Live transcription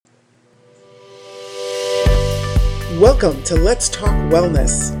Welcome to Let's Talk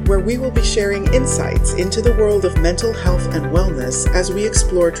Wellness, where we will be sharing insights into the world of mental health and wellness as we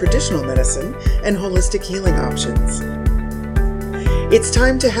explore traditional medicine and holistic healing options. It's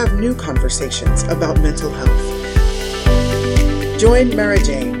time to have new conversations about mental health. Join Mara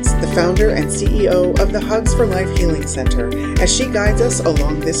James, the founder and CEO of the Hugs for Life Healing Center, as she guides us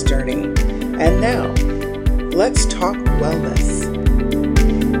along this journey. And now, let's talk wellness.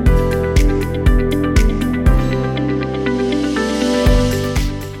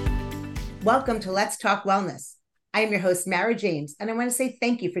 Welcome to Let's Talk Wellness. I am your host, Mara James, and I want to say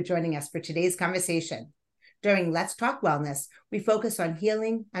thank you for joining us for today's conversation. During Let's Talk Wellness, we focus on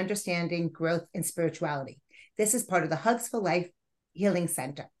healing, understanding, growth, and spirituality. This is part of the Hugs for Life Healing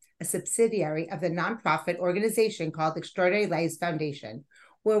Center, a subsidiary of the nonprofit organization called Extraordinary Lives Foundation,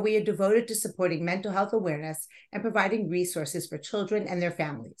 where we are devoted to supporting mental health awareness and providing resources for children and their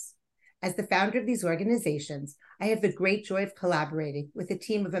families. As the founder of these organizations, I have the great joy of collaborating with a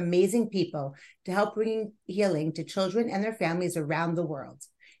team of amazing people to help bring healing to children and their families around the world.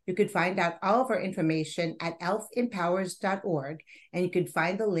 You could find out all of our information at elfempowers.org, and you could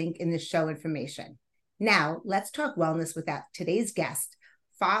find the link in the show information. Now, let's talk wellness with today's guest,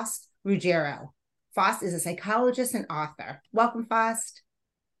 Faust Ruggiero. Faust is a psychologist and author. Welcome, Faust.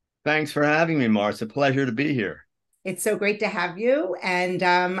 Thanks for having me, Mara. It's a pleasure to be here. It's so great to have you. And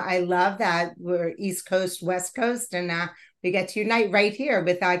I love that we're East Coast, West Coast, and we get to unite right here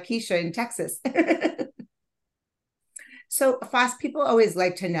with Keisha in Texas. So, Faust, people always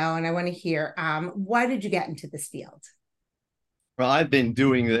like to know, and I want to hear, why did you get into this field? Well, I've been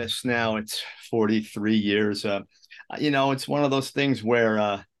doing this now. It's 43 years. It's one of those things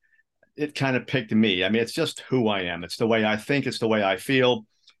where it kind of picked me. I mean, it's just who I am. It's the way I think. It's the way I feel.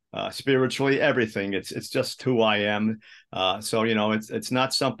 Spiritually, everything. It's just who I am. So it's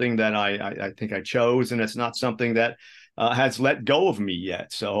not something that I think I chose, and it's not something that has let go of me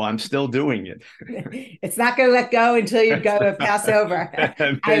yet. So I'm still doing it. It's not going to let go until you go pass over.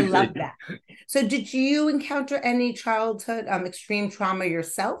 I love that. So did you encounter any childhood extreme trauma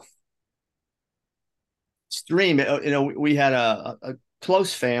yourself? Extreme. We had a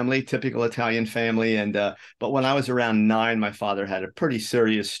close family, typical Italian family. But when I was around 9, my father had a pretty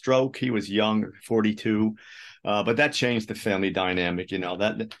serious stroke. He was young, 42. But that changed the family dynamic,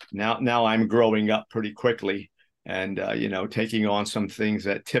 that now I'm growing up pretty quickly and, taking on some things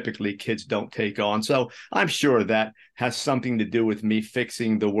that typically kids don't take on. So I'm sure that has something to do with me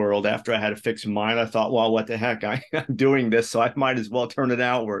fixing the world. After I had to fix mine, I thought, well, what the heck? I'm doing this, so I might as well turn it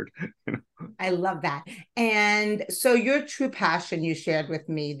outward. I love that. And so your true passion you shared with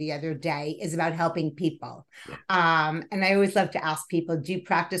me the other day is about helping people. Yeah. And I always love to ask people, do you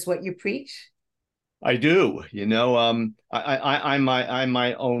practice what you preach? I do. I'm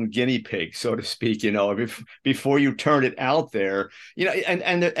my own guinea pig, so to speak. Before you turn it out there,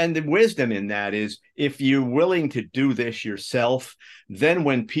 and the wisdom in that is, if you're willing to do this yourself, then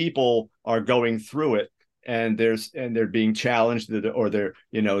when people are going through it and they're being challenged, or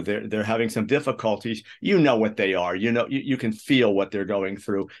they're having some difficulties, what they are. You can feel what they're going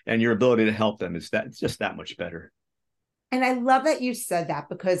through, and your ability to help them is just that much better. And I love that you said that,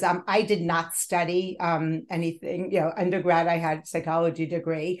 because I did not study anything. Undergrad, I had a psychology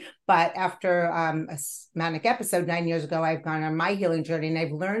degree, but after a manic episode 9 years ago, I've gone on my healing journey, and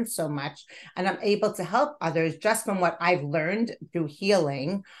I've learned so much, and I'm able to help others just from what I've learned through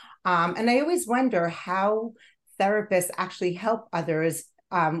healing. And I always wonder how therapists actually help others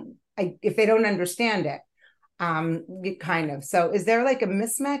if they don't understand it. Kind of. So is there like a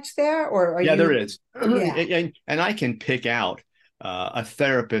mismatch there, or there is. Yeah. And I can pick out a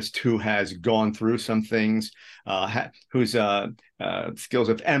therapist who has gone through some things, whose skills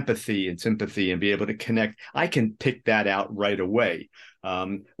of empathy and sympathy and be able to connect. I can pick that out right away.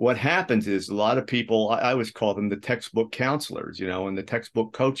 What happens is a lot of people, I always call them the textbook counselors, and the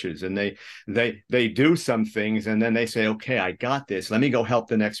textbook coaches, and they do some things, and then they say, okay, I got this. Let me go help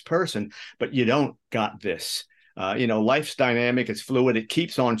the next person. But you don't got this. Life's dynamic, it's fluid, it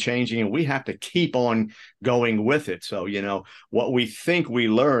keeps on changing, and we have to keep on going with it. So, what we think we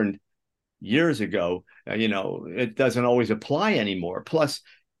learned years ago, it doesn't always apply anymore. Plus,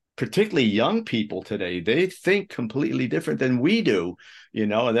 particularly young people today, they think completely different than we do.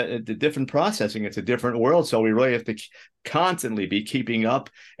 The different processing, it's a different world. So we really have to constantly be keeping up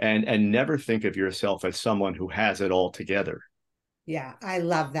and never think of yourself as someone who has it all together. Yeah, I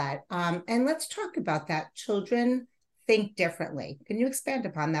love that. And let's talk about that. Children think differently. Can you expand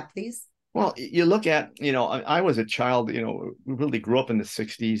upon that, please? Well, you look at, I was a child, we really grew up in the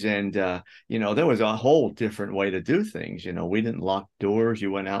 60s and, there was a whole different way to do things. We didn't lock doors.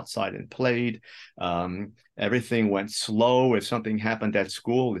 You went outside and played. Everything went slow. If something happened at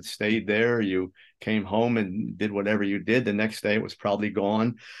school, it stayed there. You came home and did whatever you did. The next day it was probably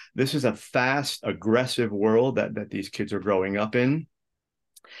gone. This is a fast, aggressive world that these kids are growing up in.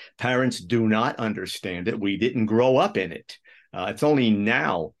 Parents do not understand it. We didn't grow up in it. It's only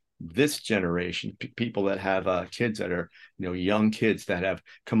now this generation, people that have kids that are, young kids that have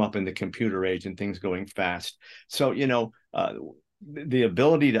come up in the computer age and things going fast. So, the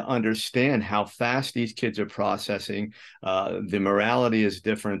ability to understand how fast these kids are processing, the morality is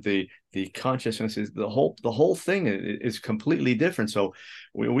different, the consciousness is the whole thing is completely different. So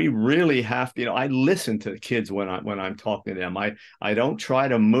we really have to, I listen to the kids when I'm talking to them. I don't try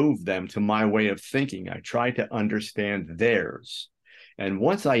to move them to my way of thinking. I try to understand theirs. And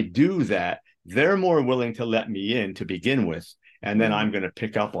once I do that, they're more willing to let me in to begin with. And then I'm going to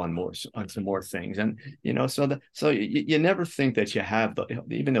pick up on some more things. And, so you never think that you have,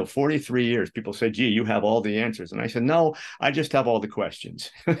 even though 43 years, people say, gee, you have all the answers. And I said, no, I just have all the questions.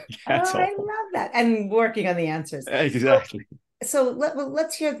 That's all. I love that. And working on the answers. Exactly. So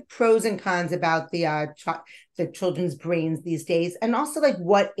let's hear the pros and cons about the children's brains these days, and also like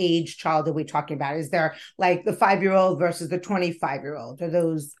what age child are we talking about? Is there like the 5-year-old versus the 25-year-old? Are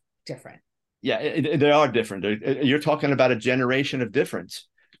those different? Yeah, they are different. You're talking about a generation of difference,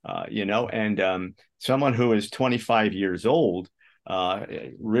 and someone who is 25 years old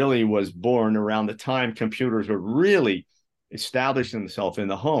really was born around the time computers were really establishing themselves in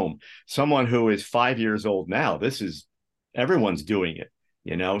the home. Someone who is 5 years old now, everyone's doing it,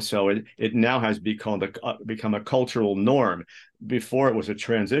 so it now has become a cultural norm. Before it was a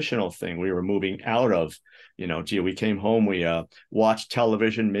transitional thing. We were moving out of, we came home, we watched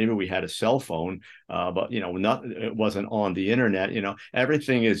television, maybe we had a cell phone, but it wasn't on the internet.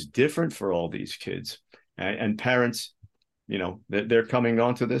 Everything is different for all these kids, and parents, they're coming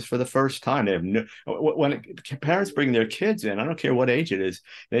onto this for the first time. They have when parents bring their kids in, I don't care what age it is,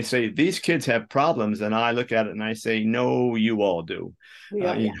 they say these kids have problems, and I look at it and I say, no, you all do.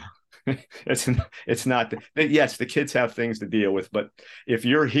 It's not. Yes, the kids have things to deal with, but if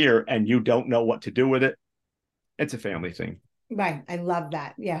you're here and you don't know what to do with it, it's a family thing. Right. I love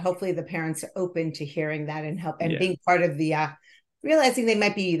that. Yeah. Hopefully the parents are open to hearing that and being part of the realizing they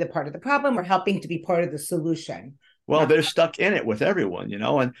might be the part of the problem or helping to be part of the solution. Well, they're stuck in it with everyone,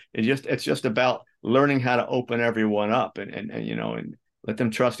 and it's just about learning how to open everyone up and let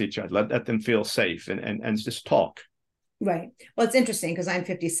them trust each other, let them feel safe and just talk. Right. Well, it's interesting because I'm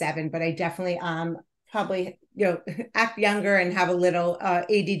 57, but I definitely probably act younger and have a little ADD,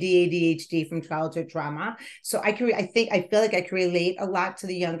 ADHD from childhood trauma. So I feel like I can relate a lot to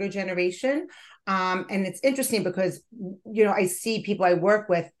the younger generation. And it's interesting because I see people I work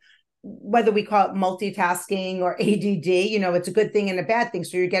with, whether we call it multitasking or ADD, it's a good thing and a bad thing.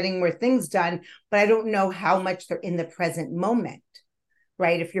 So you're getting more things done, but I don't know how much they're in the present moment,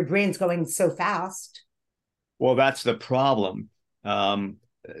 right? If your brain's going so fast. Well, that's the problem.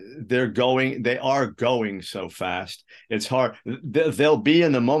 They are going so fast. It's hard. They'll be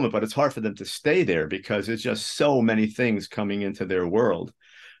in the moment, but it's hard for them to stay there because there's just so many things coming into their world.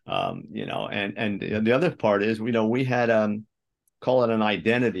 And the other part is, we had, call it an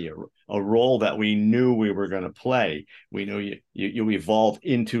identity, a role that we knew we were going to play. We knew you evolve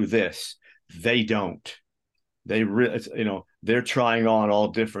into this. They don't. They really, they're trying on all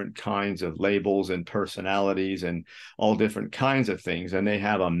different kinds of labels and personalities and all different kinds of things. And they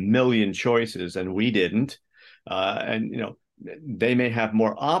have a million choices and we didn't. They may have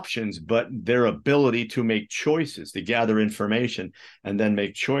more options, but their ability to make choices, to gather information and then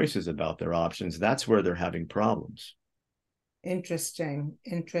make choices about their options, that's where they're having problems. Interesting.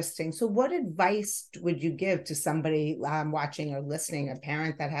 So what advice would you give to somebody watching or listening, a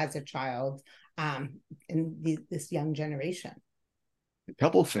parent that has a child in this young generation? A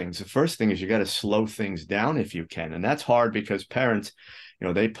couple of things. The first thing is you got to slow things down if you can. And that's hard because parents,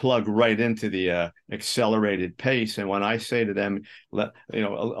 they plug right into the accelerated pace. And when I say to them, a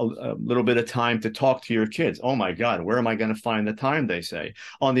little bit of time to talk to your kids, oh my God, where am I going to find the time? They say.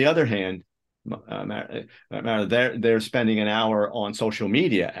 On the other hand, they're spending an hour on social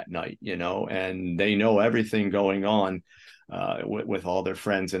media at night, and they know everything going on with all their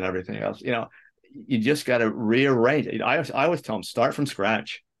friends and everything else. You just got to rearrange it. I always tell them, start from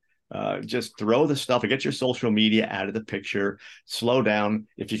scratch. Just throw the stuff and get your social media out of the picture. Slow down.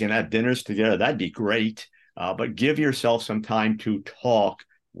 If you can have dinners together, that'd be great. But give yourself some time to talk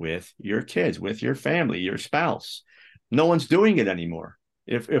with your kids, with your family, your spouse. No one's doing it anymore.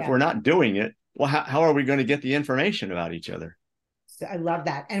 If we're not doing it, well, how are we going to get the information about each other? So I love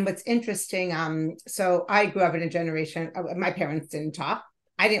that. And what's interesting, so I grew up in a generation, my parents didn't talk.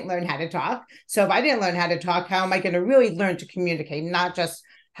 I didn't learn how to talk. So if I didn't learn how to talk, how am I going to really learn to communicate? Not just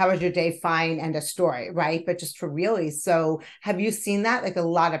how was your day, fine, and a story, right? But just to really. So have you seen that? Like a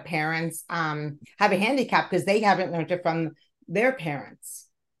lot of parents have a handicap because they haven't learned it from their parents.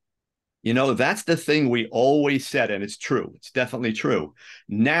 That's the thing we always said, and it's true. It's definitely true.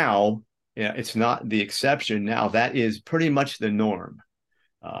 Now, yeah, it's not the exception. Now that is pretty much the norm.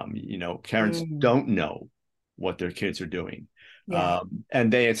 Parents don't know what their kids are doing, Yeah.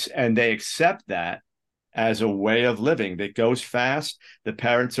 and they accept that as a way of living that goes fast. The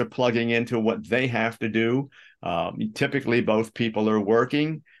parents are plugging into what they have to do. Typically, both people are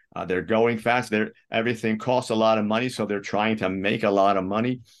working. They're going fast. Everything costs a lot of money, so they're trying to make a lot of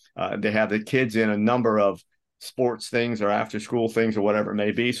money. They have the kids in a number of sports things or after school things or whatever it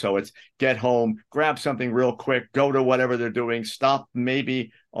may be. So it's get home, grab something real quick, go to whatever they're doing, stop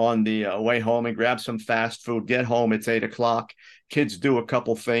maybe on the way home and grab some fast food, get home, it's 8 o'clock. Kids do a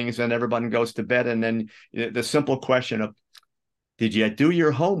couple things and everybody goes to bed. And then the simple question of, did you do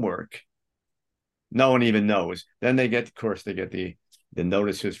your homework? No one even knows. Then they get the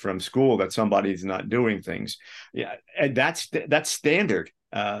notices from school that somebody's not doing things. Yeah, and that's standard.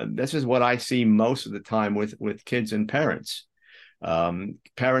 This is what I see most of the time with kids and parents.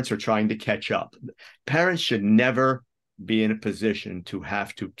 Parents are trying to catch up. Parents should never be in a position to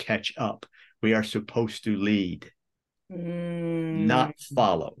have to catch up. We are supposed to lead, not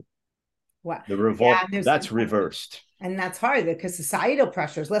follow. Wow. That's reversed. And that's hard because societal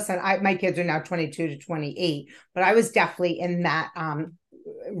pressures. Listen, my kids are now 22 to 28, but I was definitely in that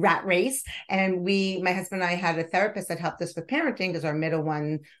rat race. And my husband and I had a therapist that helped us with parenting because our middle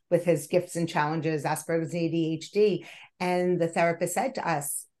one with his gifts and challenges, Asperger's and ADHD. And the therapist said to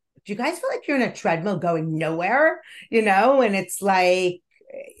us, do you guys feel like you're in a treadmill going nowhere? And it's like,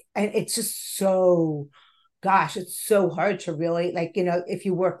 and it's just so, gosh, it's so hard to really if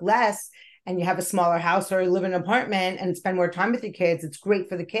you work less and you have a smaller house or live in an apartment and spend more time with your kids, it's great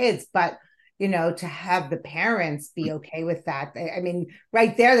for the kids. But to have the parents be okay with that. I mean,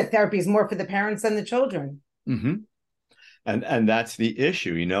 right there, the therapy is more for the parents than the children. Mm-hmm. And that's the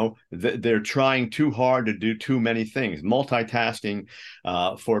issue. They're trying too hard to do too many things. Multitasking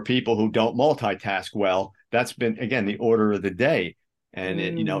for people who don't multitask well, that's been, again, the order of the day. And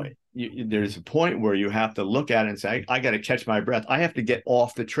there's a point where you have to look at it and say, I got to catch my breath. I have to get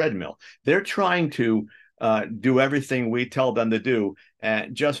off the treadmill. They're trying to do everything we tell them to do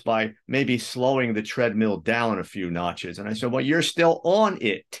just by maybe slowing the treadmill down a few notches. And I said, well, you're still on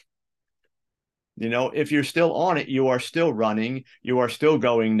it. If you're still on it, you are still running. You are still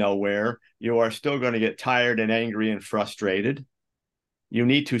going nowhere. You are still going to get tired and angry and frustrated. You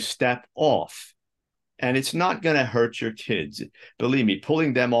need to step off. And it's not going to hurt your kids. Believe me,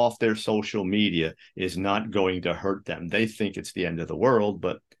 pulling them off their social media is not going to hurt them. They think it's the end of the world,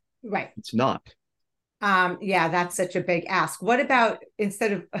 but it's not. Yeah, that's such a big ask. What about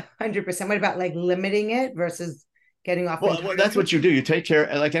instead of 100%, what about limiting it versus getting off? Well, that's what you do. You take care,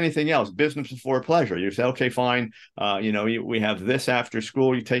 like anything else, business before pleasure. You say, okay, fine. We have this after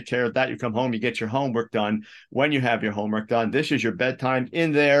school. You take care of that. You come home, you get your homework done. When you have your homework done, this is your bedtime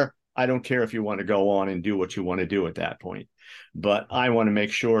in there. I don't care if you want to go on and do what you want to do at that point. But I want to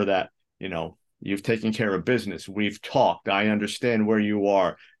make sure that, you've taken care of business. We've talked. I understand where you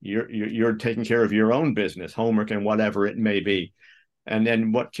are. You're taking care of your own business, homework, and whatever it may be. And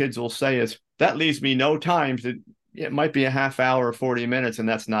then what kids will say is, that leaves me no time it might be a half hour or 40 minutes, and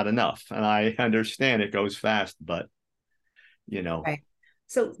that's not enough. And I understand it goes fast, but, Right.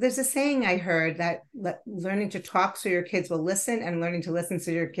 So there's a saying I heard that learning to talk so your kids will listen and learning to listen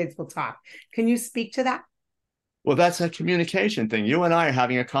so your kids will talk. Can you speak to that? Well, that's a communication thing. You and I are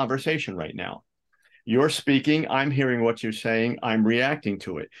having a conversation right now. You're speaking, I'm hearing what you're saying, I'm reacting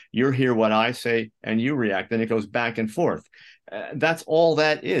to it. You hear what I say and you react, and it goes back and forth. That's all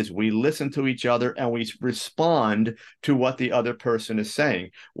that is. We listen to each other and we respond to what the other person is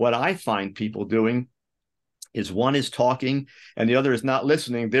saying. What I find people doing is one is talking and the other is not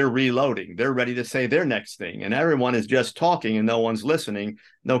listening. They're reloading. They're ready to say their next thing. And everyone is just talking and no one's listening.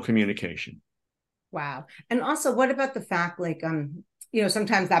 No communication. Wow. And also, what about the fact,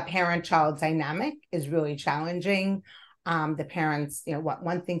 sometimes that parent-child dynamic is really challenging. The parents, want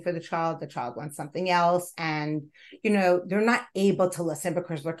one thing for the child wants something else. And, they're not able to listen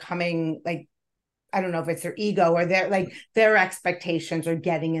because they're coming, I don't know if it's their ego or their expectations are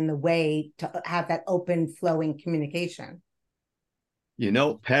getting in the way to have that open flowing communication.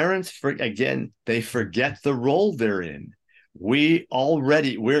 Parents, again, they forget the role they're in. we're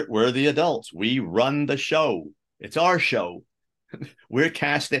the adults. We run the show. It's our show. We're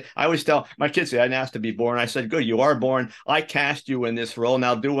casting. I always tell my kids, I didn't ask to be born. I said, good, you are born. I cast you in this role.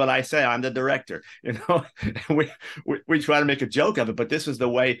 Now do what I say. I'm the director. We try to make a joke of it, but this is the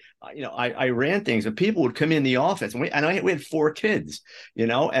way, I ran things, and people would come in the office, and we had 4 kids,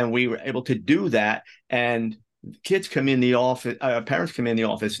 and we were able to do that. And kids come in the office, parents come in the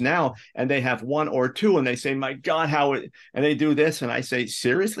office now, and they have 1 or 2, and they say, my God, and they do this. And I say,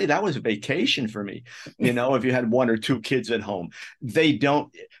 seriously, that was a vacation for me. If you had 1 or 2 kids at home,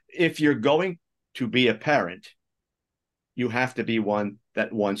 if you're going to be a parent, you have to be one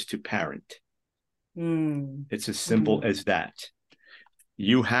that wants to parent. It's as simple as that.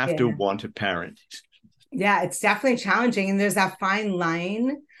 You have to want to parent. Yeah, it's definitely challenging. And there's that fine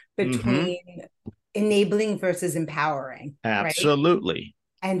line between enabling versus empowering. Absolutely.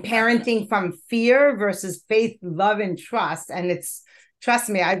 Right? And parenting from fear versus faith, love, and trust. And trust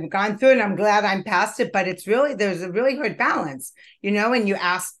me, I've gone through it, and I'm glad I'm past it, but there's a really hard balance, and you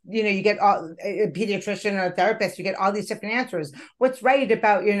ask, you get a pediatrician or a therapist, you get all these different answers. What's right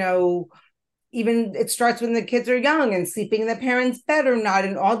about, even it starts when the kids are young, and sleeping in the parents' bed or not,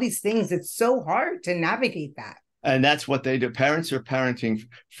 and all these things. It's so hard to navigate that. And that's what they do. Parents are parenting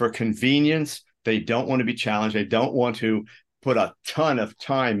for convenience. They don't want to be challenged. They don't want to put a ton of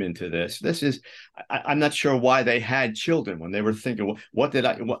time into this. I'm not sure why they had children when they were thinking,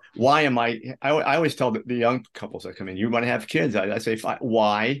 well, why am I always tell the young couples that come in, you want to have kids? I say,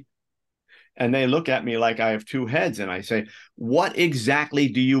 why? And they look at me like I have 2 heads. And I say, what exactly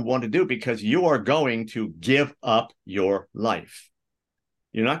do you want to do? Because you are going to give up your life.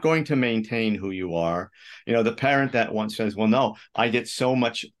 You're not going to maintain who you are. The parent that once says, well, no, I get so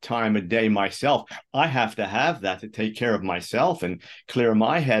much time a day myself. I have to have that to take care of myself and clear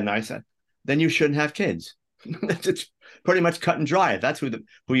my head. And I said, then you shouldn't have kids. It's pretty much cut and dry. If that's who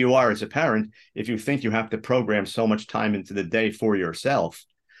you are as a parent, if you think you have to program so much time into the day for yourself,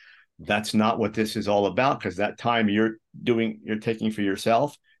 that's not what this is all about, because that time you're taking for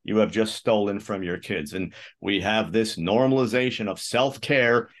yourself, you have just stolen from your kids. And we have this normalization of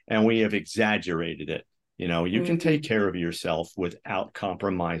self-care, and we have exaggerated it. You can take care of yourself without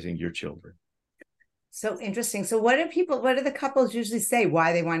compromising your children. So interesting. So what do the couples usually say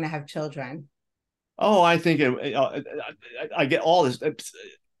why they want to have children? Oh, I think I get all this.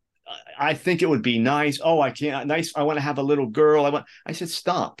 I think it would be nice. Oh, I can't. Nice. I want to have a little girl. I said,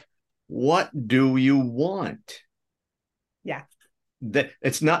 stop. What do you want? Yeah.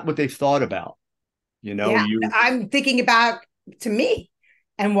 It's not what they've thought about. I'm thinking about, to me,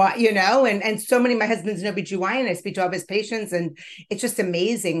 and what, and so many, my husband's an OBGYN, I speak to all of his patients, and it's just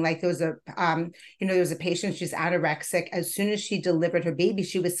amazing. Like there was a patient, she's anorexic. As soon as she delivered her baby,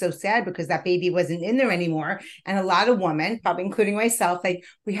 she was so sad because that baby wasn't in there anymore. And a lot of women, probably including myself, like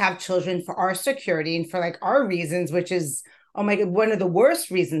we have children for our security and for like our reasons, which is, oh my God, one of the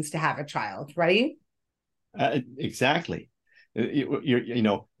worst reasons to have a child, right? Exactly.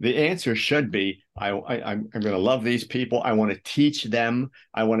 The answer should be, I'm going to love these people. I want to teach them.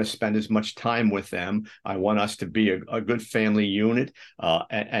 I want to spend as much time with them. I want us to be a good family unit,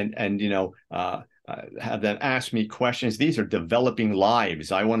 and have them ask me questions. These are developing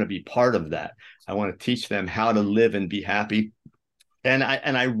lives. I want to be part of that. I want to teach them how to live and be happy. And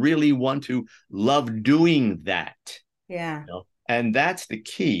I really want to love doing that. Yeah. And that's the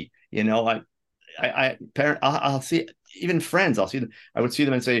key. I'll see, even friends, I would see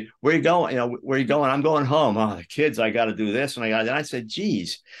them and say, where are you going? Where are you going? I'm going home. Oh, the kids, I got to do this. And I said,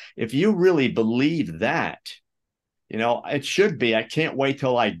 geez, if you really believe that, it should be, I can't wait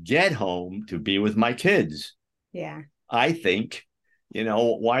till I get home to be with my kids. Yeah. I think,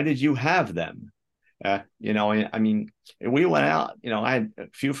 why did you have them? I mean, we went out, I had a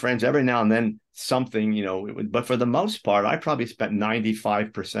few friends every now and then, something, but for the most part, I probably spent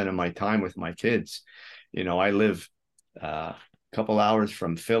 95% of my time with my kids. I live a couple hours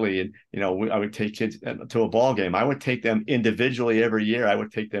from Philly, and, I would take kids to a ball game. I would take them individually every year. I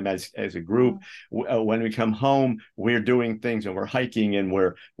would take them as a group. When we come home, we're doing things, and we're hiking, and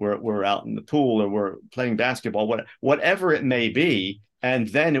we're out in the pool, or we're playing basketball, whatever it may be. And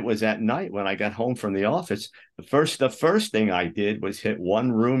then it was at night when I got home from the office. The first thing I did was hit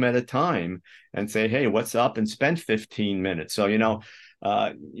one room at a time and say, hey, what's up? And spend 15 minutes. So,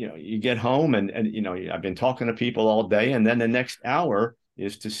 you get home, and I've been talking to people all day. And then the next hour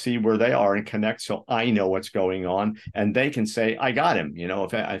is to see where they are and connect. So I know what's going on, and they can say, I got him.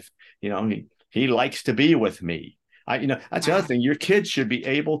 He likes to be with me. That's the other thing. Your kids should be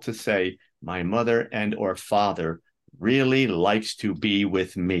able to say, my mother and or father really likes to be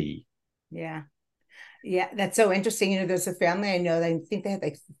with me. Yeah. Yeah, that's so interesting. There's a family I know that I think they had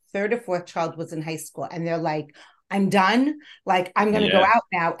like third or fourth child was in high school, and they're like, I'm done. Like, I'm going to go Yeah. out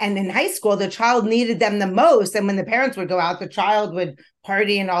now. And in high school, the child needed them the most. And when the parents would go out, the child would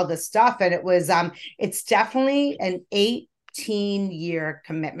party and all this stuff. And it's definitely an 18-year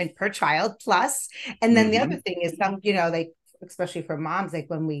commitment per child plus. And then the other Hmm. thing is like, especially for moms, like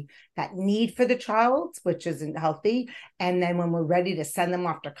when we that need for the child, which isn't healthy. And then when we're ready to send them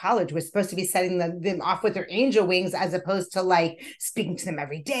off to college, we're supposed to be sending them off with their angel wings, as opposed to like speaking to them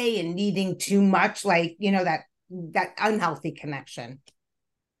every day and needing too much, like, that unhealthy connection.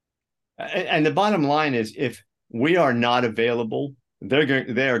 And the bottom line is, if we are not available,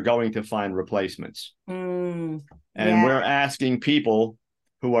 they are going to find replacements. And Yeah. we're asking people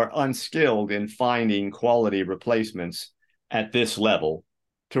who are unskilled in finding quality replacements at this level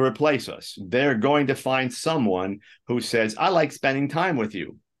to replace us. They're going to find someone who says, I like spending time with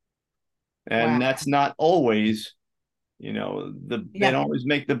you. Wow. And that's not always, they Yeah. don't always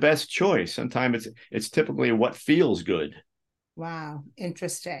make the best choice. Sometimes it's typically what feels good. Wow.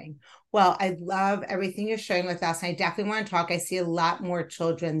 Interesting. Well, I love everything you're sharing with us. I definitely want to talk. I see a lot more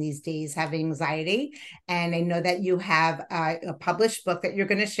children these days have anxiety. And I know that you have a published book that you're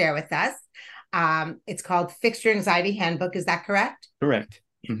going to share with us. It's called Fix Your Anxiety Handbook. Is that correct? Correct.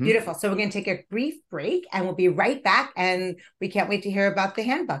 Mm-hmm. Beautiful. So we're going to take a brief break and we'll be right back. And we can't wait to hear about the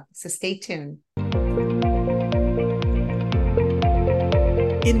handbook. So stay tuned.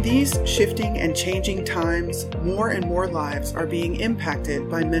 In these shifting and changing times, more and more lives are being impacted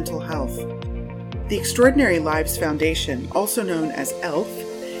by mental health. The Extraordinary Lives Foundation, also known as ELF,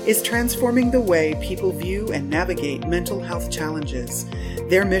 is transforming the way people view and navigate mental health challenges.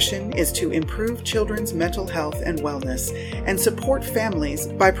 Their mission is to improve children's mental health and wellness and support families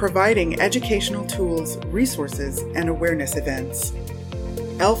by providing educational tools, resources, and awareness events.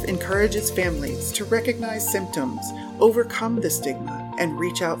 ELF encourages families to recognize symptoms, overcome the stigma, and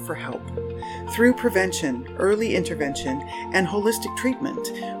reach out for help. Through prevention, early intervention, and holistic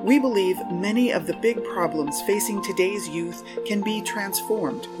treatment, we believe many of the big problems facing today's youth can be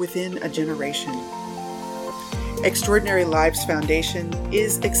transformed within a generation. Extraordinary Lives Foundation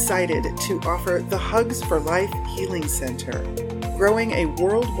is excited to offer the Hugs for Life Healing Center, growing a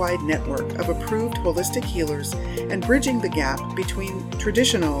worldwide network of approved holistic healers and bridging the gap between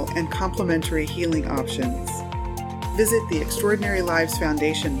traditional and complementary healing options. Visit the Extraordinary Lives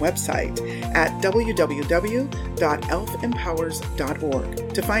Foundation website at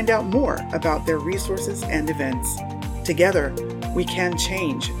www.elfempowers.org to find out more about their resources and events. Together, we can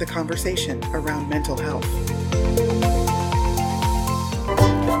change the conversation around mental health.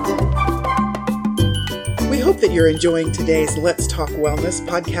 We hope that you're enjoying today's Let's Talk Wellness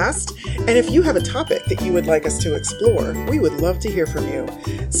podcast. And if you have a topic that you would like us to explore, we would love to hear from you.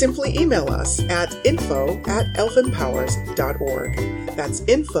 Simply email us at info@elfempowers.org. That's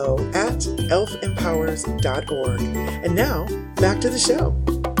info@elfempowers.org. And now, back to the show.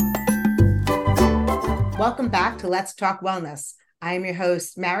 Welcome back to Let's Talk Wellness. I am your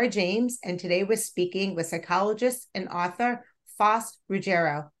host, Mara James, and today we're speaking with psychologist and author Faust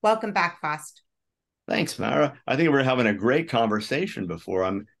Ruggiero. Welcome back, Faust. Thanks, Mara. I think we're having a great conversation before.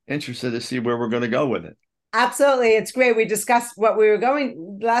 I'm interested to see where we're going to go with it. Absolutely. It's great. We discussed what we were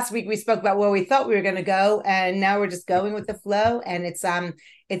going last week. We spoke about where we thought we were going to go, and now we're just going with the flow. And it's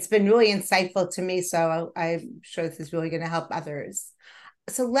been really insightful to me. So I'm sure this is really going to help others.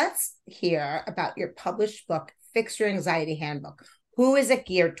 So let's hear about your published book, Fix Your Anxiety Handbook. Who is it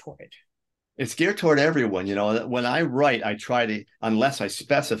geared toward? It's geared toward everyone. When I write, I try to, unless I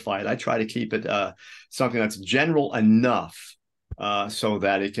specify it, I try to keep it something that's general enough so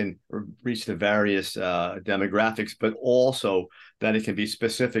that it can reach the various demographics, but also that it can be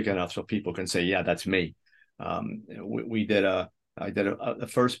specific enough so people can say, yeah, that's me. I did a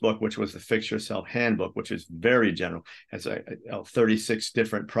first book, which was the Fix Yourself Handbook, which is very general. It has 36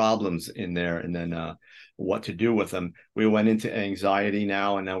 different problems in there, and then what to do with them. We went into anxiety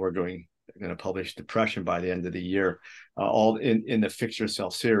now, and now we're going to publish depression by the end of the year, all in the Fix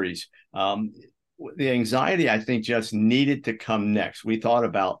Yourself series. The anxiety, I think, just needed to come next. We thought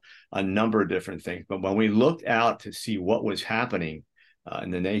about a number of different things, but when we looked out to see what was happening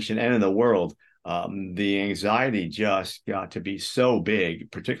in the nation and in the world, the anxiety just got to be so big,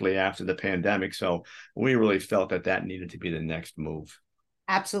 particularly after the pandemic. So we really felt that needed to be the next move.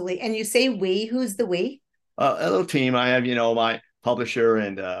 Absolutely. And you say we, who's the we? A little team. I have, my publisher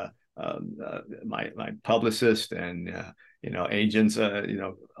and my publicist and agents,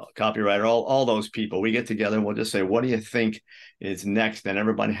 copywriter, all those people. We get together and we'll just say, what do you think is next? And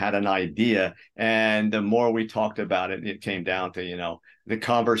everybody had an idea. And the more we talked about it, it came down to the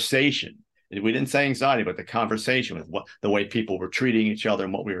conversation. We didn't say anxiety, but the conversation with the way people were treating each other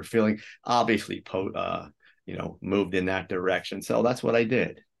and what we were feeling obviously moved in that direction. So that's what I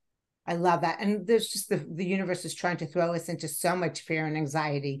did. I love that. And there's just the universe is trying to throw us into so much fear and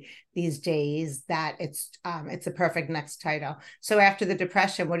anxiety these days that it's a perfect next title. So after the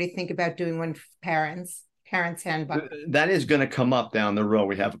depression, what do you think about doing one for parents handbook? That is going to come up down the road.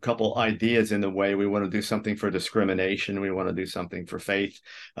 We have a couple ideas in the way. We want to do something for discrimination. We want to do something for faith.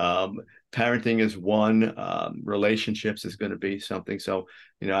 Parenting is one. Relationships is going to be something. So,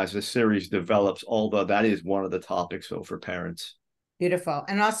 as the series develops, although that is one of the topics, so for parents. Beautiful.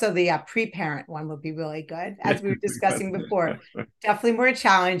 And also the pre-parent one would be really good, as we were discussing before. Definitely more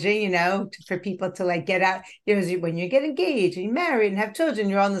challenging, for people to like get out. When you get engaged and married and have children,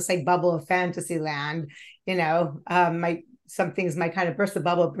 you're on this like bubble of fantasy land. Some things might kind of burst the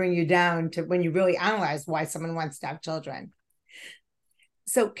bubble, bring you down to when you really analyze why someone wants to have children.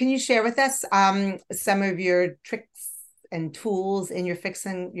 So can you share with us some of your tricks and tools in your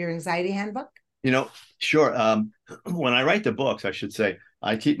Fixing Your Anxiety handbook? Sure. When I write the books, I should say,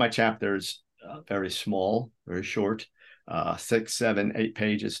 I keep my chapters very small, very short, 6, 7, 8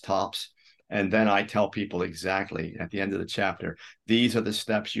 pages tops. And then I tell people exactly at the end of the chapter, these are the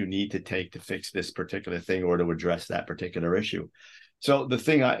steps you need to take to fix this particular thing or to address that particular issue. So the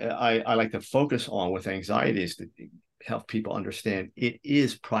thing I like to focus on with anxiety is to help people understand it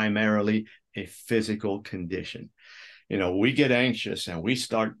is primarily a physical condition. We get anxious and we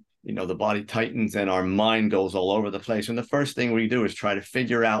start, the body tightens and our mind goes all over the place. And the first thing we do is try to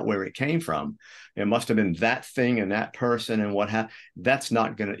figure out where it came from. It must have been that thing and that person and what happened. That's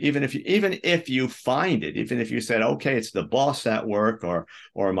not going to, even if you find it, even if you said, okay, it's the boss at work or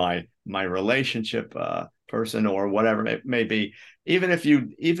my relationship person or whatever it may be, even if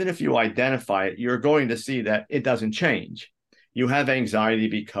you identify it, you're going to see that it doesn't change. You have anxiety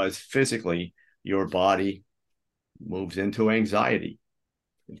because physically your body moves into anxiety.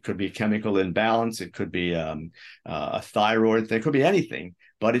 It could be chemical imbalance. It could be a thyroid thing. It could be anything,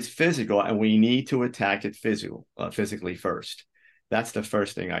 but it's physical, and we need to attack it physically first. That's the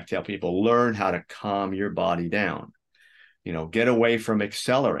first thing I tell people. Learn how to calm your body down. Get away from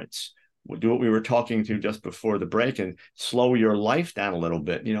accelerants. Do what we were talking to just before the break and slow your life down a little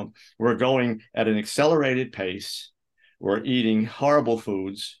bit. We're going at an accelerated pace. We're eating horrible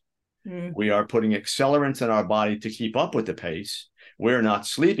foods. We are putting accelerants in our body to keep up with the pace. We're not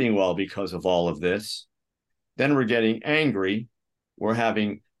sleeping well because of all of this. Then we're getting angry. We're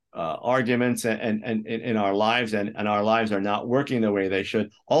having arguments and in our lives, and our lives are not working the way they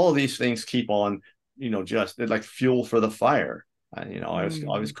should. All of these things keep on, just like fuel for the fire. I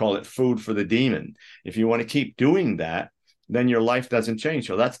always call it food for the demon. If you want to keep doing that, then your life doesn't change.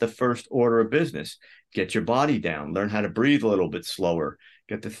 So that's the first order of business. Get your body down. Learn how to breathe a little bit slower.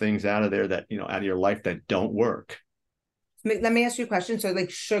 Get the things out of there that, out of your life that don't work. Let me ask you a question. So like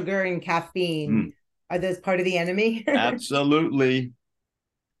sugar and caffeine, are those part of the enemy? Absolutely.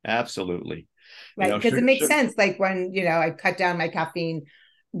 Right. Because it makes sense. Like when, I cut down my caffeine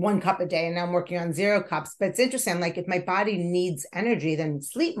 1 cup a day and now I'm working on 0 cups. But it's interesting. Like if my body needs energy, then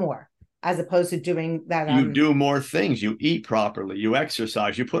sleep more as opposed to doing that. You do more things. You eat properly. You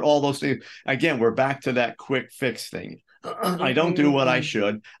exercise. You put all those things. Again, we're back to that quick fix thing. I don't do what I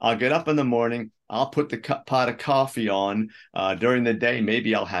should. I'll get up in the morning. I'll put the pot of coffee on during the day.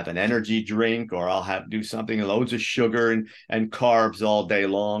 Maybe I'll have an energy drink, or I'll do something, loads of sugar and carbs all day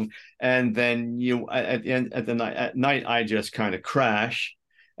long. And then at night, I just kind of crash.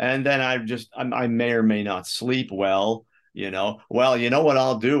 And then I may or may not sleep well. Well, you know what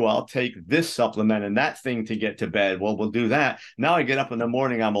I'll do? I'll take this supplement and that thing to get to bed. Well, we'll do that. Now I get up in the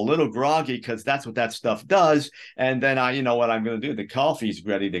morning, I'm a little groggy because that's what that stuff does. And then you know what I'm going to do? The coffee's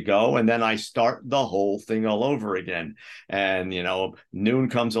ready to go. And then I start the whole thing all over again. And, noon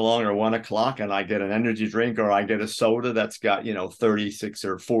comes along or 1 o'clock and I get an energy drink or I get a soda that's got, 36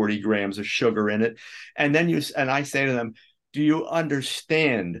 or 40 grams of sugar in it. And then I say to them, do you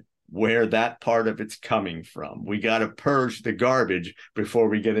understand where that part of it's coming from? We got to purge the garbage before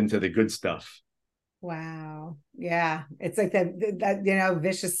we get into the good stuff. Wow. Yeah. It's like that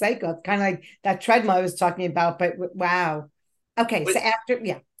vicious cycle. It's kind of like that treadmill I was talking about, but wow. Okay. So after,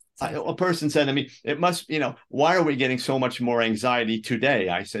 yeah. A person said to me, it must, why are we getting so much more anxiety today?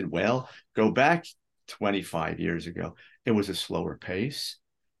 I said, well, go back 25 years ago. It was a slower pace.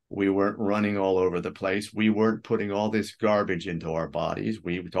 We weren't running all over the place. We weren't putting all this garbage into our bodies.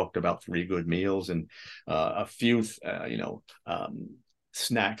 We talked about 3 good meals and a few,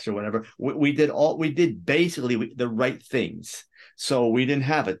 snacks or whatever. We did basically the right things. So we didn't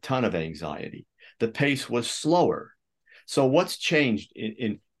have a ton of anxiety. The pace was slower. So what's changed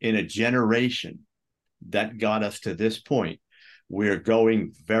in in a generation that got us to this point. We're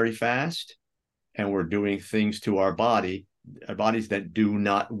going very fast and we're doing things to our bodies that do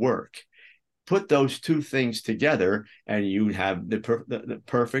not work. Put those two things together and you have the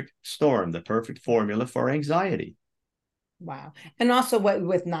perfect storm, the perfect formula for anxiety. Wow. And also what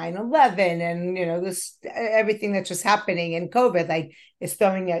with 9/11 and this everything that's just happening in COVID, like is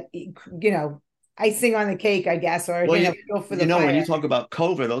throwing icing on the cake, I guess, or Well, fuel for the when you fire. talk about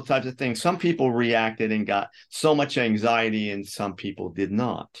COVID, those types of things, some people reacted and got so much anxiety and some people did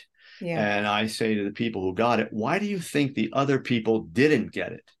not. Yeah. And I say to the people who got it, why do you think the other people didn't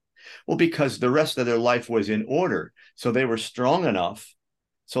get it? Well, because the rest of their life was in order. So they were strong enough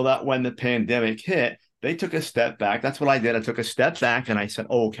so that when the pandemic hit, they took a step back. That's what I did. I took a step back and I said,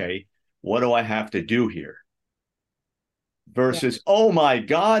 okay, what do I have to do here? Versus, yeah. Oh my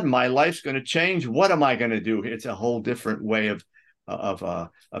God, my life's going to change. What am I going to do? It's a whole different way of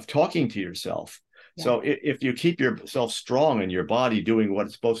talking to yourself. Yeah. So if you keep yourself strong and your body doing what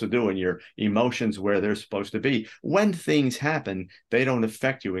it's supposed to do and your emotions where they're supposed to be, when things happen, they don't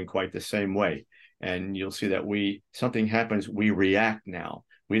affect you in quite the same way. And you'll see that something happens, we react now.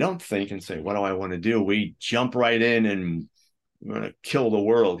 We don't think and say, what do I want to do? We jump right in and we're going to kill the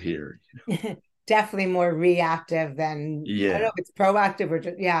world here. Definitely more reactive than, I don't know if it's proactive or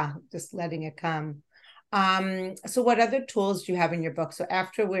just letting it come. So what other tools do you have in your book? So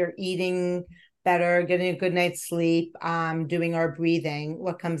after we're eating better, getting a good night's sleep, doing our breathing,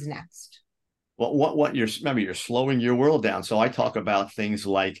 what comes next? Well, remember, you're slowing your world down. So I talk about things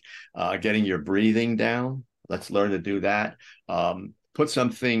like getting your breathing down. Let's learn to do that. Put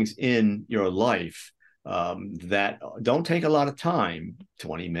some things in your life that don't take a lot of time,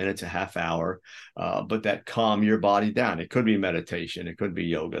 20 minutes, a half hour, but that calm your body down. It could be meditation, it could be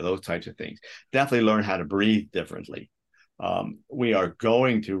yoga, those types of things. Definitely learn how to breathe differently. We are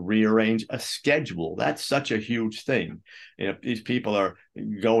going to rearrange a schedule. That's such a huge thing. These people are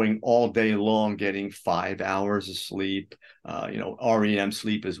going all day long, getting 5 hours of sleep. REM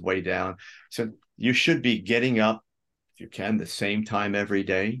sleep is way down. So you should be getting up, if you can, the same time every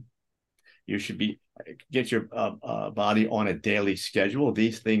day. You should get your body on a daily schedule.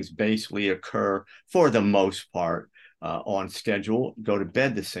 These things basically occur for the most part on schedule. Go to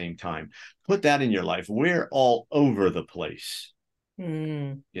bed the same time. Put that in your life. We're all over the place.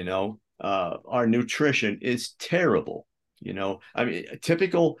 Our nutrition is terrible. I mean, a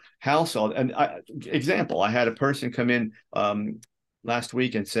typical household. And example, I had a person come in last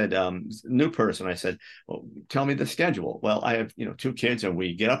week and said, new person. I said, well, tell me the schedule. Well, I have, 2 kids and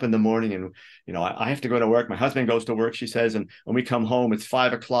we get up in the morning and, I have to go to work. My husband goes to work, she says, and when we come home, it's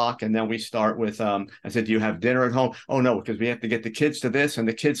 5 o'clock. And then we start with, I said, do you have dinner at home? Oh, no, because we have to get the kids to this and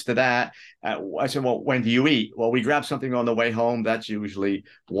the kids to that. I said, well, when do you eat? Well, we grab something on the way home. That's usually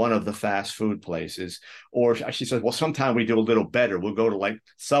one of the fast food places. Or she says, well, sometime we do a little better. We'll go to like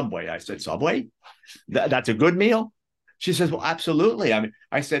Subway. I said, Subway? That's a good meal? She says, well, absolutely. I mean,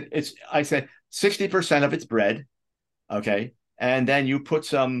 I said 60% of it's bread. Okay. And then you put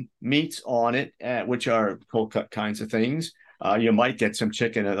some meats on it, which are cold cut kinds of things. You might get some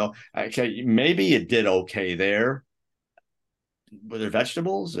chicken. Okay. Maybe you did okay there. Were there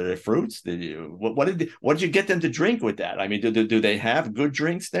vegetables? Are there fruits? What did you get them to drink with that? I mean, do they have good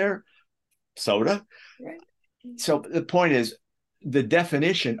drinks there? Soda? Right. So the point is, the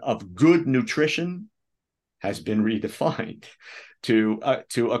definition of good nutrition has been redefined to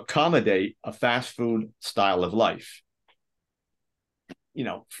accommodate a fast food style of life.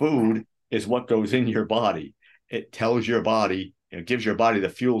 Food is what goes in your body. It tells your body, it gives your body the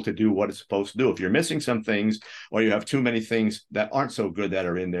fuel to do what it's supposed to do. If you're missing some things or you have too many things that aren't so good that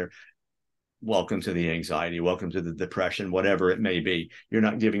are in there, welcome to the anxiety, welcome to the depression, whatever it may be. You're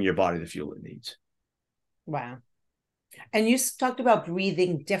not giving your body the fuel it needs. Wow. And you talked about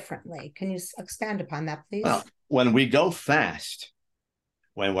breathing differently. Can you expand upon that, please? Well, when we go fast,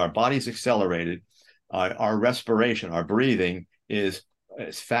 when our body's accelerated, our respiration, our breathing is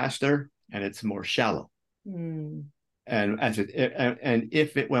faster and it's more shallow. And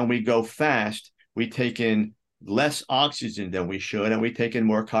when we go fast, we take in less oxygen than we should, and we take in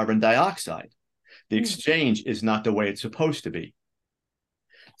more carbon dioxide. The exchange is not the way it's supposed to be.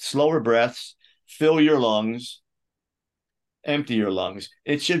 Slower breaths, fill your lungs, empty your lungs.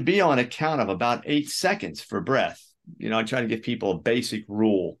 It should be on a count of about 8 seconds for breath. I try to give people a basic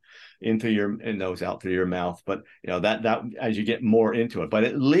rule in those out through your mouth, but that as you get more into it, but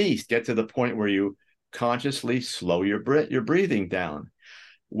at least get to the point where you consciously slow your breathing down.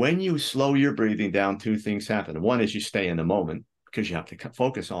 When you slow your breathing down, 2 things happen. One is you stay in the moment because you have to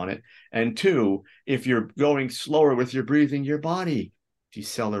focus on it. And 2, if you're going slower with your breathing, your body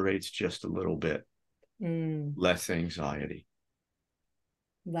decelerates just a little bit. Less anxiety.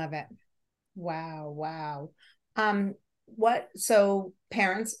 Love it. Wow. Wow. So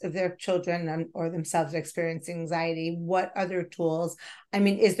parents of their children or themselves experiencing anxiety, what other tools? I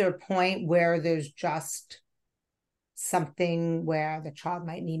mean, is there a point where there's just something where the child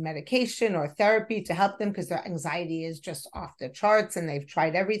might need medication or therapy to help them because their anxiety is just off the charts and they've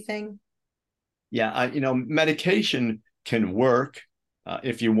tried everything? Yeah, medication can work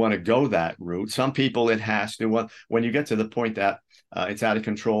if you want to go that route. Some people it has to. When you get to the point that it's out of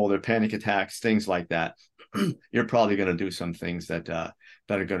control, there are panic attacks, things like that, you're probably going to do some things that are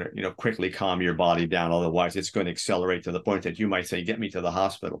going to quickly calm your body down. Otherwise, it's going to accelerate to the point that you might say, "Get me to the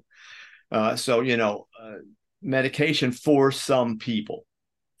hospital." Medication for some people.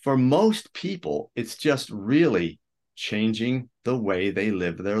 For most people, it's just really changing the way they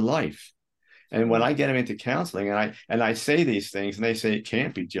live their life. And when I get them into counseling and I say these things and they say, it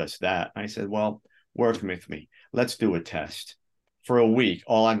can't be just that. I said, well, work with me. Let's do a test for a week.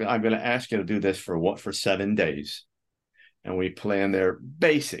 I'm going to ask you to do this for 7 days. And we plan their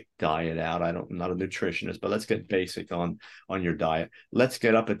basic diet out. I'm not a nutritionist, but let's get basic on your diet. Let's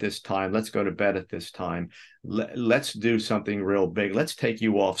get up at this time. Let's go to bed at this time. Let's do something real big. Let's take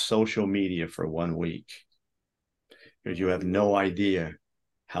you off social media for 1 week. Because you have no idea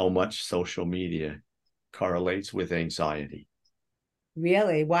how much social media correlates with anxiety.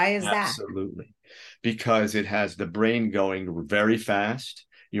 Really? Why is that? Absolutely. Because it has the brain going very fast.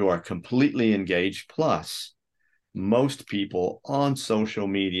 You are completely engaged. Plus, most people on social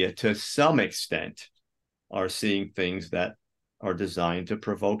media, to some extent, are seeing things that are designed to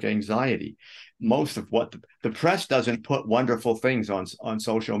provoke anxiety. Most of what the press doesn't put wonderful things on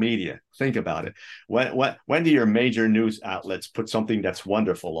social media. Think about it. When do your major news outlets put something that's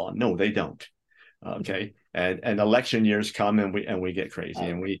wonderful on? No, they don't. Okay. And election years come and we get crazy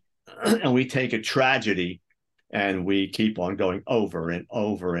and we take a tragedy and we keep on going over and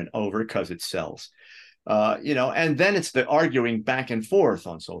over and over because it sells. And then it's the arguing back and forth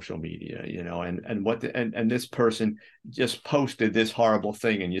on social media, and this person just posted this horrible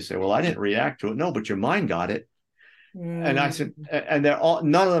thing, and you say, well, I didn't react to it. No, but your mind got it. And I said, and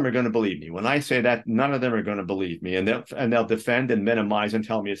none of them are going to believe me when I say that. None of them are going to believe me, and they'll defend and minimize and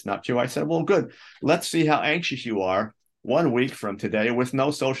tell me it's not true. I said, well, good. Let's see how anxious you are 1 week from today with no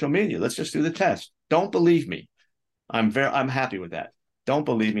social media. Let's just do the test. Don't believe me. I'm happy with that. Don't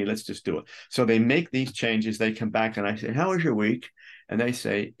believe me. Let's just do it. So they make these changes. They come back and I say, how was your week? And they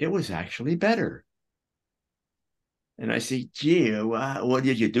say, it was actually better. And I say, gee, well,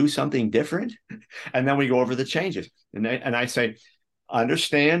 did you do something different? And then we go over the changes. And I say,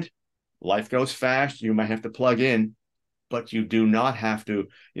 understand, life goes fast. You might have to plug in, but you do not have to,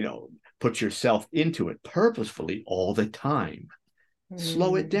 put yourself into it purposefully all the time.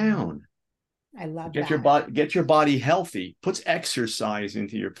 Slow it down. I love that. Get your body healthy. Puts exercise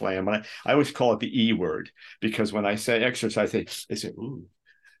into your plan. But I always call it the E word because when I say exercise, they say, ooh.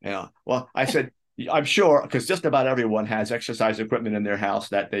 Yeah. Well, I said, I'm sure, because just about everyone has exercise equipment in their house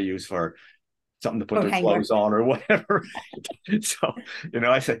that they use for something to put their clothes on or whatever. So,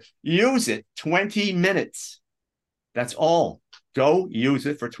 I said, use it 20 minutes. That's all. Go use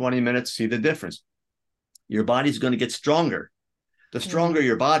it for 20 minutes. See the difference. Your body's going to get stronger. The stronger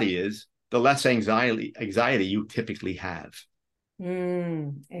your body is, the less anxiety you typically have.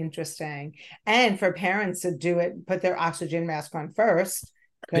 Interesting. And for parents to do it, put their oxygen mask on first,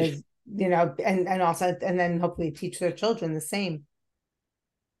 because, and also, and then hopefully teach their children the same.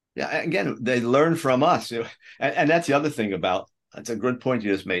 Yeah. Again, they learn from us. And that's the other thing that's a good point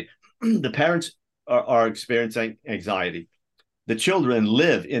you just made. The parents are experiencing anxiety. The children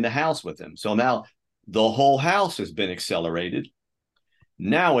live in the house with them. So now the whole house has been accelerated.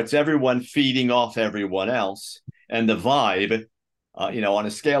 Now it's everyone feeding off everyone else. And the vibe, on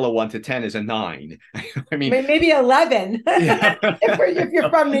a scale of 1 to 10 is a 9. I mean, maybe 11. Yeah. if you're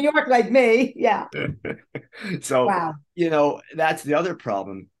from New York like me. Yeah. So, wow. That's the other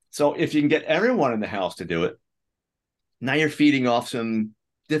problem. So if you can get everyone in the house to do it, now you're feeding off some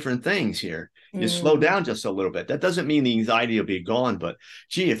different things here. You slow down just a little bit. That doesn't mean the anxiety will be gone, but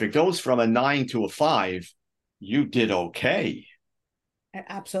gee, if it goes from a 9 to a 5, you did okay.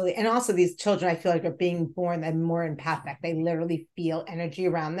 Absolutely. And also these children, I feel like, are being born and more empathic. They literally feel energy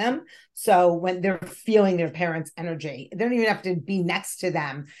around them. So when they're feeling their parents' energy, they don't even have to be next to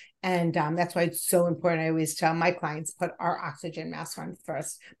them. And that's why it's so important. I always tell my clients, put our oxygen mask on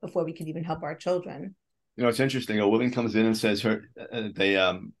first before we can even help our children. It's interesting. A woman comes in and says they're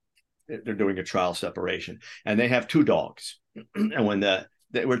doing a trial separation and they have 2 dogs. And when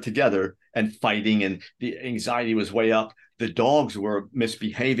they were together and fighting, and the anxiety was way up. The dogs were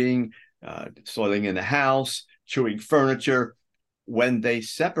misbehaving, soiling in the house, chewing furniture. When they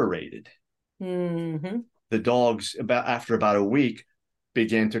separated, the dogs, after about a week,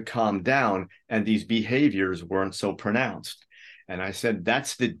 began to calm down, and these behaviors weren't so pronounced. And I said,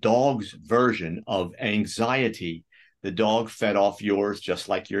 that's the dog's version of anxiety. The dog fed off yours just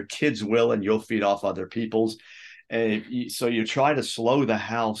like your kids will, and you'll feed off other people's. So you try to slow the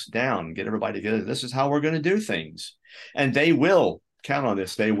house down, get everybody together. This is how we're going to do things. And they will, count on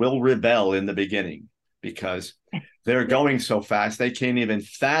this, they will rebel in the beginning because they're going so fast, they can't even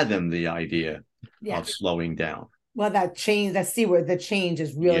fathom the idea of slowing down. Well, that change, that C word, the change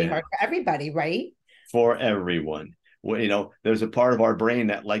is really hard for everybody, right? For everyone. Well, there's a part of our brain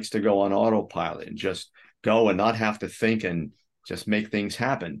that likes to go on autopilot and just go and not have to think and just make things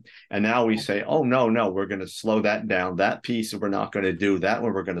happen. And now we say, oh, no, we're going to slow that down. That piece, we're not going to do that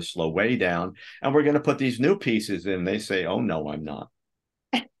one. We're going to slow way down. And we're going to put these new pieces in. They say, oh, no, I'm not.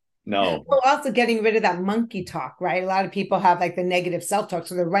 No. Well, also getting rid of that monkey talk, right? A lot of people have like the negative self-talk,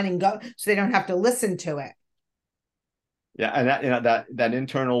 so they're running go, so they don't have to listen to it. Yeah, and that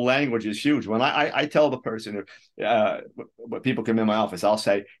internal language is huge. When I tell the person, when people come in my office, I'll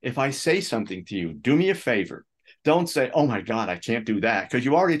say, if I say something to you, do me a favor. Don't say, oh my God, I can't do that, because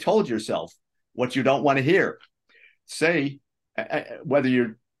you already told yourself what you don't want to hear. Say, whether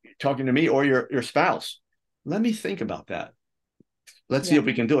you're talking to me or your spouse, let me think about that. Let's see if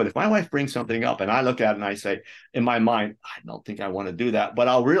we can do it. If my wife brings something up and I look at it and I say, in my mind, I don't think I want to do that. But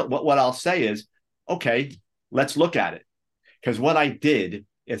what I'll say is, okay, let's look at it. Because what I did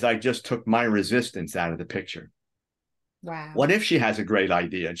is I just took my resistance out of the picture. Wow. What if she has a great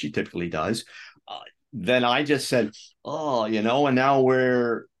idea, and she typically does? Then I just said, oh, and now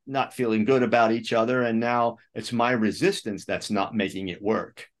we're not feeling good about each other. And now it's my resistance that's not making it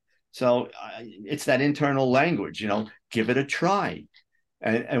work. So it's that internal language, give it a try.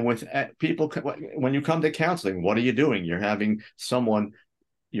 And with people, when you come to counseling, what are you doing? You're having someone,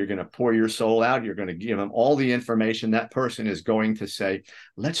 you're going to pour your soul out. You're going to give them all the information. That person is going to say,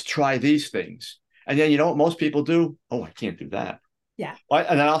 let's try these things. And then, what most people do? Oh, I can't do that. Yeah.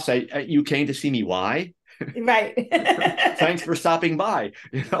 And then I'll say, you came to see me. Why? Right. Thanks for stopping by.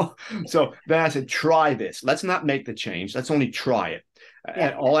 So then I said, try this. Let's not make the change. Let's only try it. Yeah.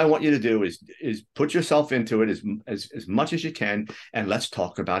 And all I want you to do is put yourself into it as much as you can, and let's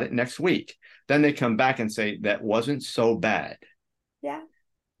talk about it next week. Then they come back and say, that wasn't so bad. Yeah.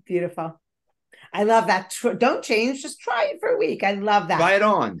 Beautiful. I love that. Don't change, just try it for a week. I love that. Try it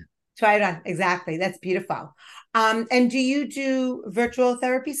on. Try it on. Exactly. That's beautiful. And do you do virtual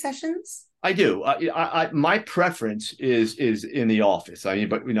therapy sessions? I do. My preference is in the office. I mean,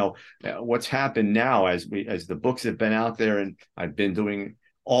 but what's happened now as the books have been out there, and I've been doing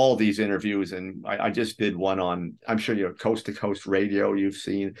all these interviews, and I just did one on, I'm sure coast to coast radio you've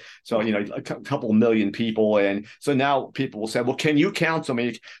seen. So a couple million people, and so now people will say, well, can you counsel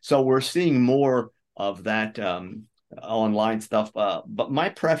me? So we're seeing more of that online stuff, but my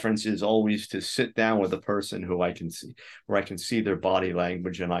preference is always to sit down with a person who I can see, where I can see their body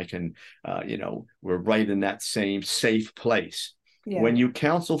language, and I can we're right in that same safe place. Yeah. When you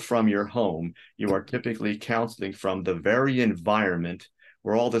counsel from your home, you are typically counseling from the very environment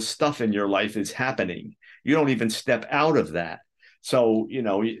where all the stuff in your life is happening. You don't even step out of that. So,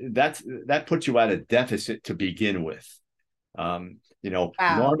 that puts you at a deficit to begin with. Wow.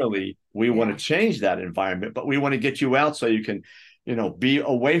 Normally we want to change that environment, but we want to get you out so you can, be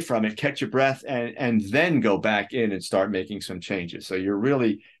away from it, catch your breath, and then go back in and start making some changes. So you're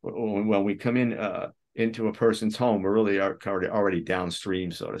really, when we come in, into a person's home, we're really already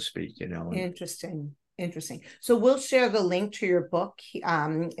downstream, so to speak, Interesting. So we'll share the link to your book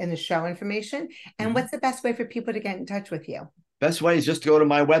in the show information. And what's the best way for people to get in touch with you? Best way is just to go to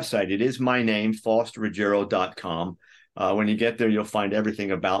my website. It is my name, FaustRuggiero.com. When you get there, you'll find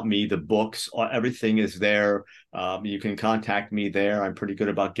everything about me, the books, everything is there. You can contact me there. I'm pretty good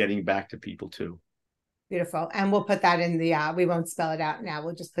about getting back to people too. Beautiful. And we'll put that in the, we won't spell it out now.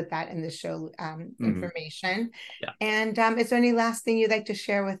 We'll just put that in the show information. Yeah. And is there any last thing you'd like to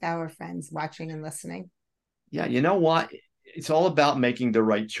share with our friends watching and listening? Yeah, you know what? It's all about making the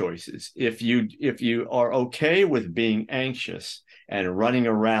right choices. If you are okay with being anxious and running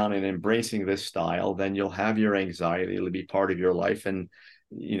around and embracing this style, then you'll have your anxiety. It'll be part of your life. And,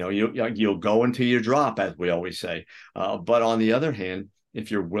 you'll go until you drop, as we always say. But on the other hand,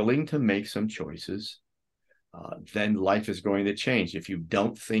 if you're willing to make some choices, then life is going to change. If you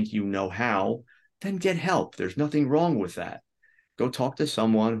don't think you know how, then get help. There's nothing wrong with that. Go talk to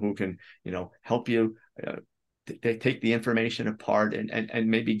someone who can, help you they take the information apart and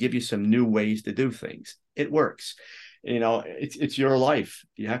maybe give you some new ways to do things. It works. It's your life.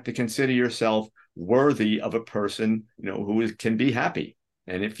 You have to consider yourself worthy of a person, who can be happy.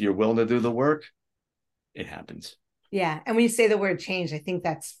 And if you're willing to do the work, it happens. Yeah. And when you say the word change, I think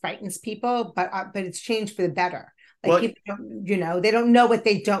that frightens people, but it's change for the better. Like, Well, people don't, they don't know what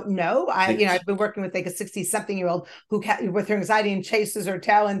they don't know. I've been working with like a 60-something-year-old who with her anxiety and chases her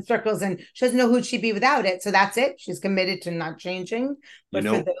tail in circles, and she doesn't know who'd she be without it. So that's it. She's committed to not changing. But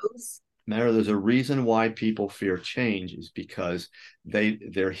for those, Mara, there's a reason why people fear change, is because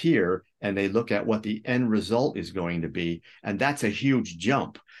they're here and they look at what the end result is going to be. And that's a huge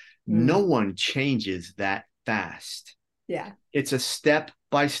jump. No one changes that fast. Yeah. It's a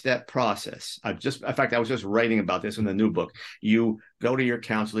step-by-step process. In fact, I was just writing about this in the new book. You go to your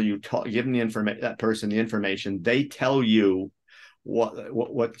counselor, you give them that person the information. They tell you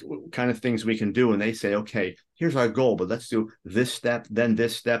what kind of things we can do, and they say, okay, here's our goal, but let's do this step, then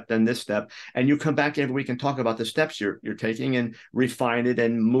this step, then this step. And you come back every week and talk about the steps you're taking and refine it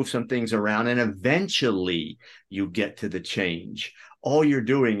and move some things around, and eventually you get to the change. All you're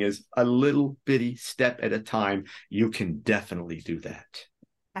doing is a little bitty step at a time. You can definitely do that.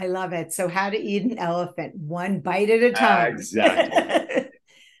 I love it. So how to eat an elephant, one bite at a time. Exactly.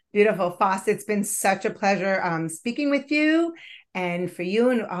 Beautiful. Faust, it's been such a pleasure speaking with you. And for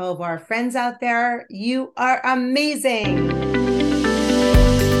you and all of our friends out there, you are amazing.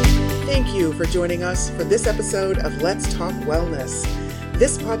 Thank you for joining us for this episode of Let's Talk Wellness.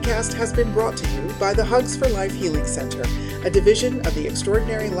 This podcast has been brought to you by the Hugs for Life Healing Center, a division of the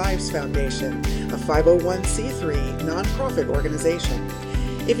Extraordinary Lives Foundation, a 501c3 nonprofit organization.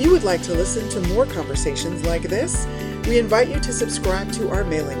 If you would like to listen to more conversations like this, we invite you to subscribe to our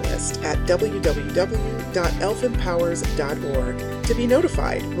mailing list at www.elfempowers.org to be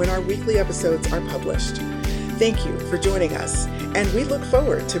notified when our weekly episodes are published. Thank you for joining us, and we look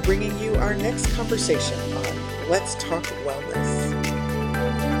forward to bringing you our next conversation on Let's Talk Wellness.